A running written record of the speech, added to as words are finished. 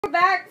We're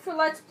back for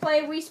Let's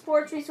Play Wii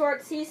Sports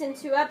Resort Season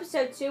 2,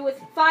 Episode 2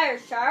 with Fire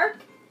Shark.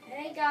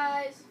 Hey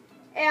guys.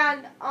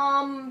 And,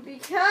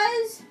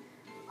 because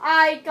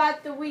I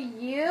got the Wii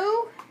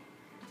U,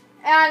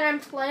 and I'm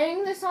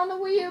playing this on the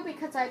Wii U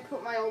because I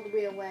put my old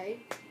Wii away,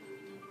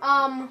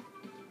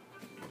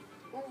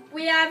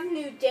 we have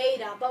new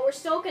data, but we're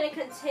still going to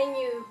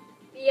continue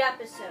the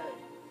episode.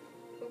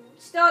 We're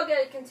still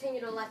going to continue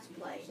to Let's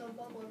Play. So,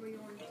 whatever you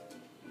want.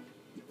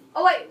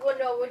 Oh, wait, well,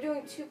 no, we're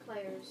doing 2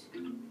 players.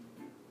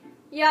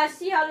 Yeah,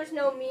 see how there's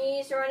no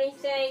Mii's or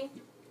anything?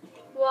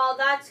 Well,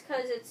 that's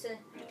because it's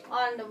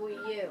on the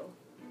Wii U.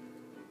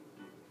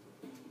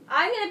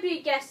 I'm going to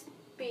be guest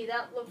B.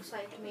 That looks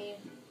like me.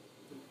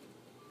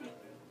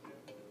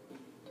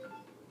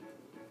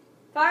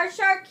 Fire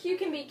Shark, you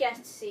can be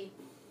guest C.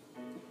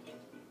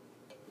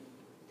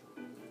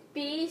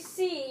 B,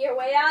 C, your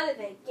way out of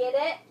it. Get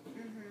it?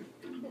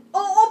 Mm-hmm.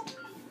 Oh!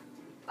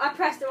 I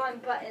pressed the wrong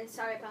button.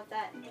 Sorry about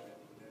that.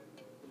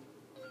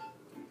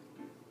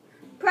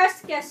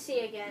 Press guest C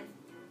again.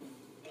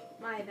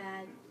 My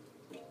bad.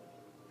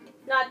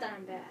 Not that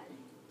I'm bad.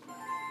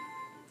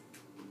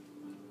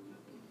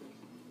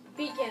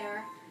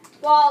 Beginner.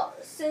 Well,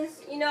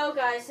 since, you know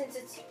guys, since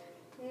it's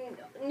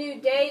new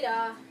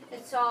data,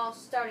 it's all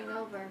starting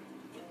over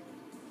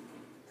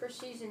for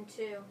Season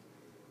 2.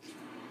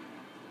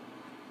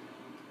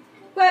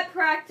 Quick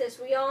practice.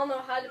 We all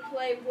know how to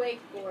play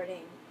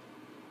wakeboarding.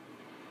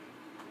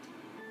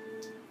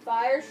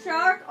 Fire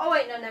Shark. Oh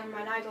wait, no, never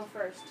mind. I go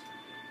first.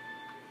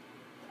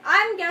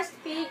 I'm guest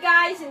B,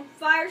 guys, and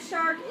Fire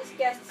Shark is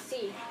guest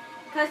C.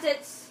 Because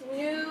it's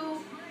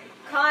new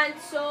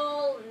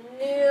console,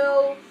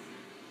 new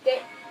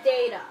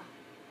data.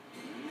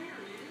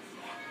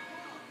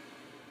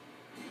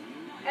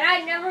 And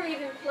I never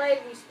even played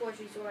Wii Sports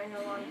Resort in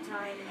a long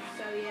time,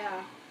 so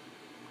yeah.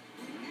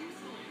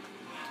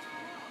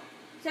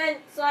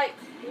 Since, like,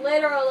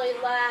 literally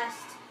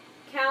last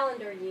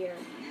calendar year.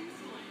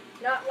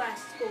 Not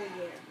last school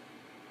year.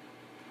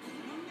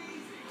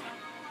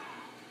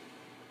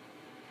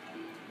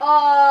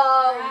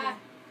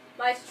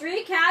 My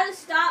streak had to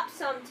stop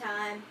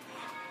sometime.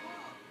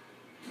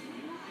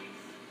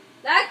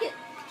 That could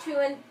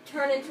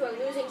turn into a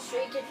losing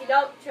streak if you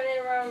don't turn it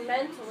around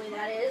mentally,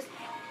 that is.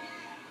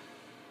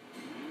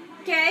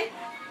 Okay.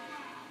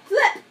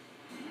 Flip.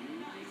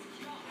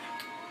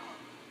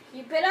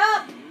 Keep it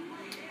up.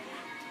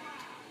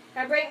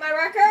 Can I break my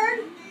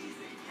record?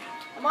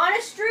 I'm on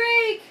a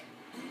streak.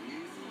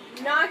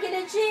 Not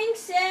gonna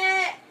jinx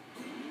it.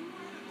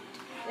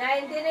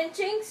 I didn't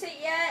jinx it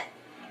yet.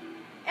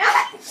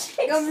 I jinxed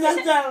it.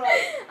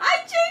 I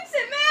jinxed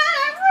it, man.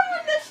 I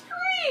ruined the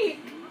streak.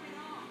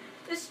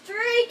 The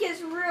streak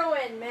is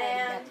ruined,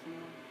 man.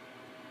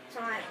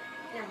 Sorry.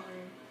 Never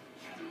mind.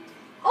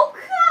 Oh,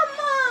 come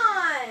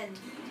on.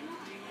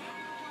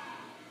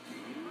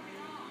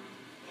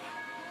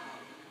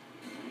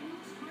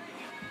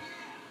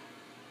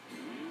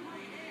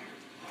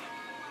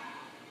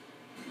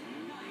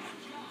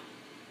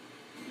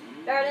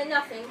 Better than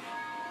nothing.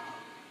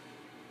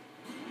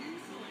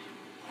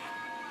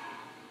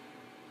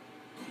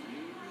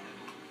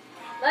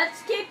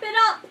 Let's keep it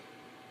up.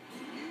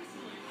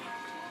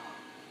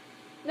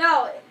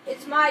 No,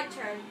 it's my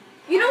turn.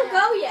 You don't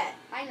go yet.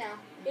 I know.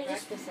 You're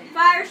just practicing.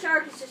 Fire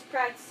Shark is just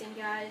practicing,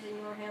 guys.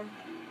 Ignore him.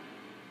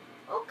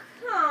 Oh,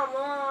 come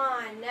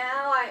on.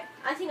 Now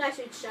I think I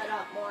should shut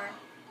up more.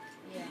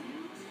 Yeah.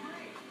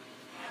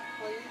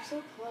 Well, you're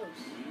so close.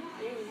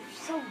 You're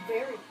so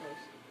very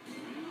close.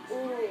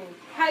 Ooh.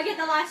 How I get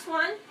the last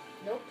one?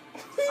 Nope.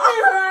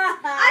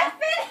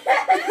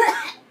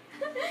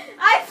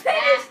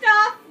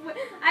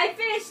 I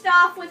finished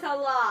off with a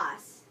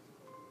loss.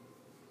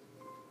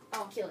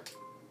 Oh, kill it.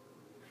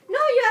 No,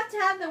 you have to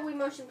have the Wii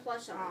Motion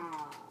Plus on.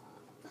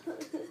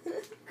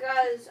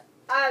 Because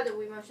I have the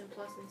Wii Motion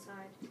Plus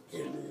inside.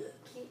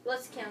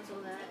 Let's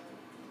cancel that.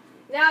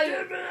 Now you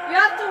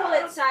have to hold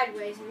it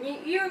sideways.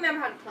 And you remember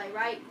how to play,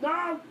 right?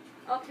 No.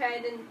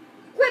 Okay, then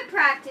quit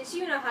practice.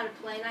 You know how to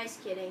play. Nice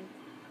kidding.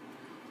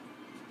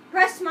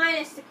 Press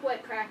minus to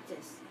quit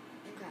practice.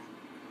 Okay.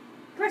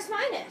 Press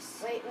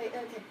minus. Wait,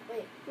 okay,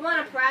 wait. You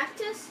want to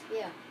practice? Yeah.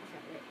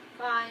 Okay, wait.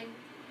 Fine.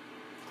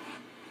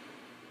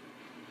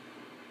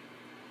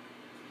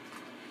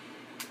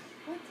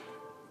 What?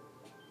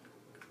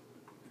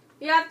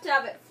 You have to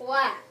have it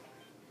flat.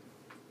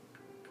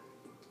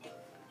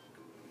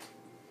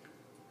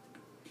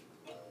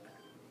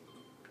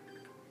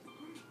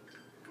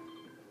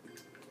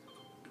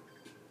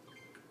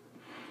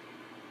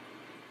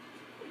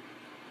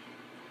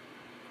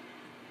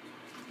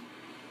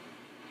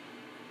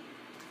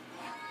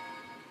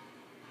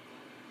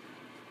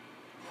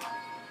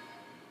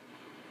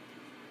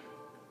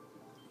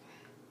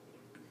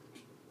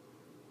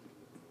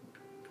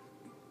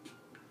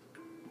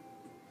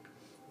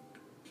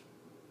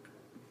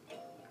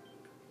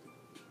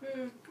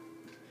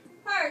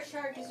 Fire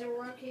Shark is a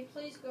rookie.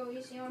 Please go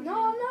easy on him. No,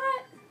 I'm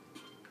not.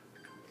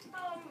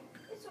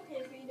 It's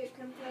okay for you to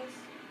confess.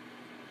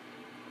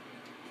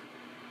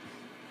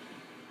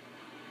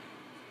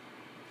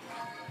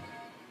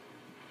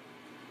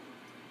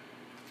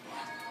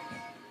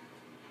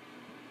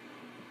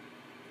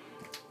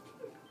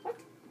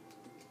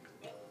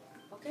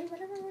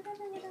 So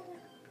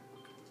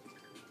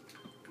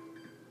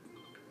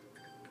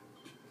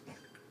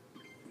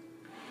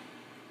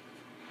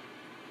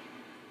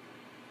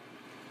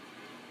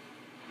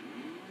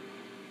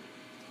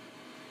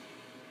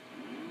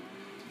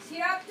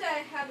you have to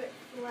have it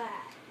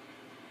flat.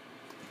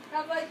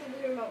 Have like the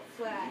remote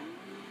flat.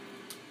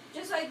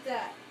 Just like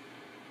that.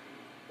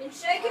 And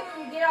shake it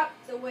when you get up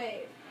the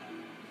wave.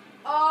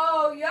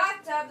 Oh, you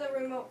have to have the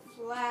remote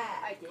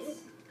flat. I did.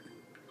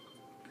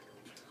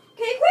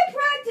 Okay, quit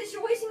practice.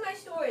 You're wasting my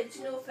storage.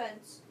 No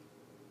offense.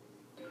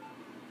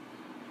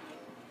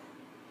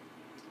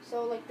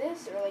 So like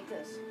this or like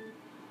this?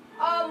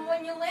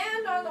 When you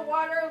land on the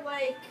water,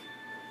 like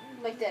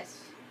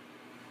this.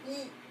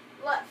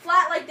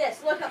 Flat like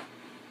this. Look up.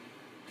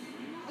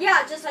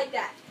 Yeah, just like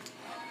that.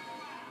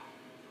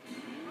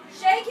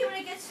 Shake it when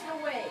it gets to the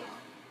wave.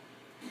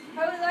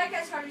 Probably like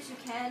as hard as you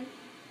can.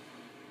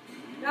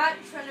 Not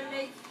trying to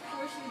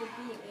force you to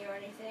beat me or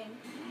anything.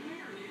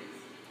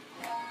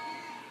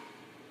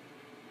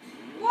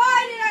 Why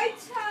did I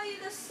tell you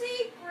the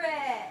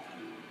secret?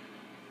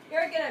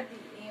 You're gonna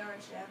beat me,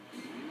 aren't you?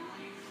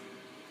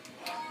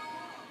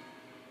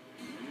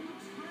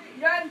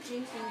 You know I'm jinxing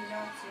you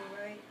not to,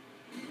 right?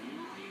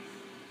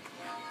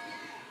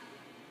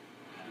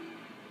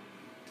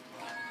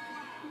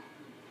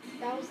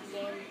 That was the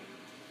game.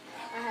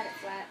 I had it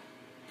flat.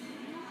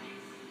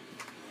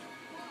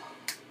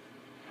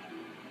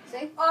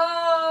 See?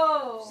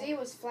 Oh! See, it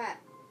was flat.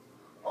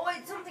 Oh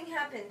wait, something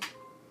happened.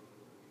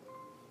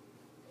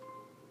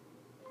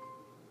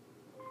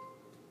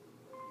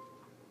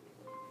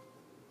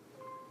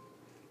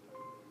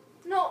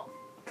 No.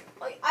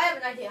 Wait, I have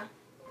an idea.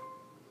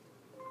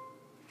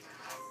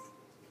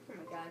 Oh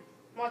my god.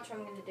 Watch what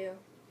I'm gonna do.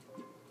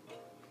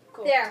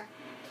 Cool. There.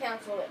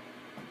 Cancel it.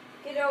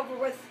 Get it over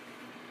with.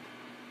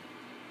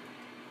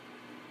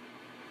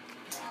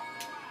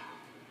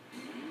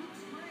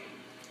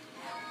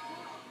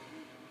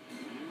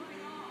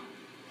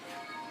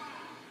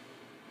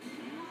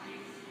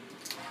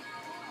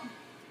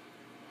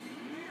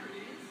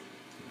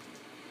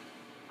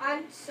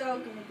 I'm so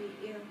gonna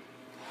beat you.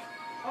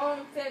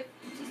 Oh,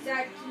 50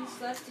 seconds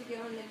left to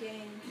go in the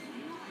game.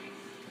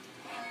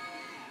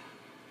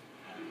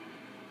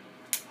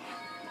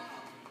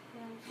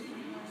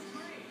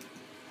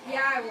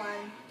 Yeah, I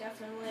won.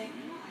 Definitely.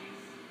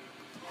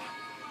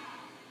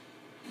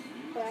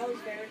 But I was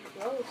very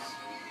close.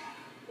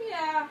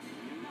 Yeah.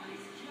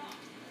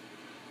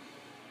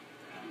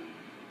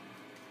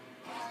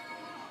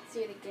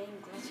 See, the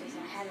game glitches.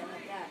 I had it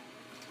like that.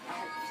 I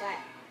had it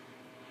flat.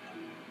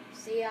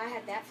 See, I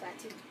had that flat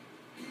too.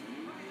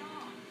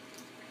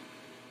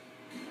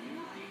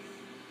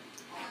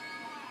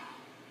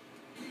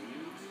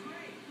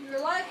 Your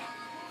luck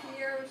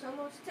here was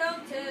almost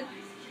tilted.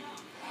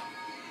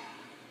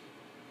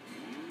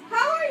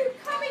 How are you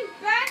coming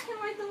back in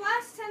like the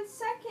last 10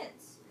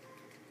 seconds?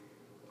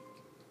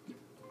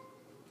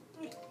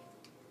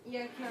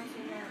 Yeah,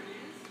 cancel that.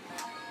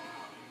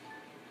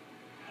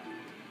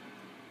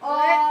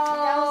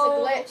 That was a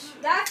glitch.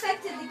 That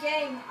affected the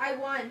game. I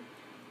won.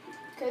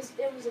 Because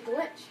it was a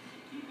glitch.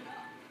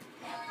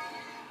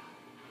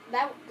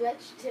 That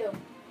glitch too.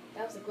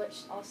 That was a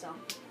glitch also.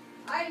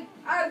 I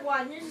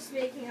won. You're just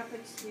making up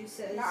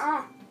excuses.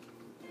 Nuh-uh.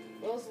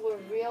 Those were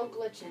real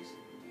glitches.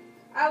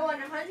 I won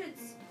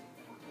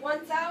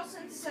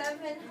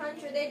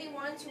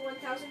 1,781 to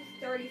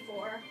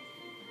 1,034.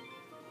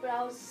 But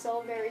I was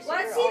so very super.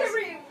 Let's see the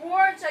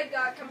rewards I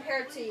got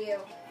compared to you.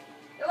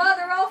 Well,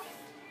 they're all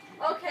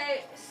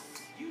okay.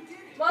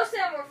 Most of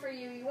them were for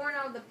you. You weren't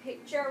on the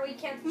picture. We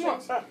can't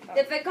change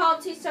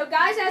difficulty. So,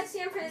 guys, that's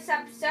the end for this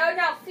episode.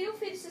 Now, feel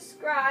free to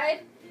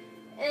subscribe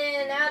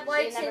and add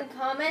likes and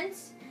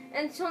comments.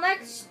 Until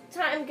next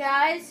time,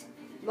 guys.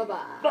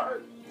 Bye-bye.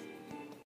 Bye.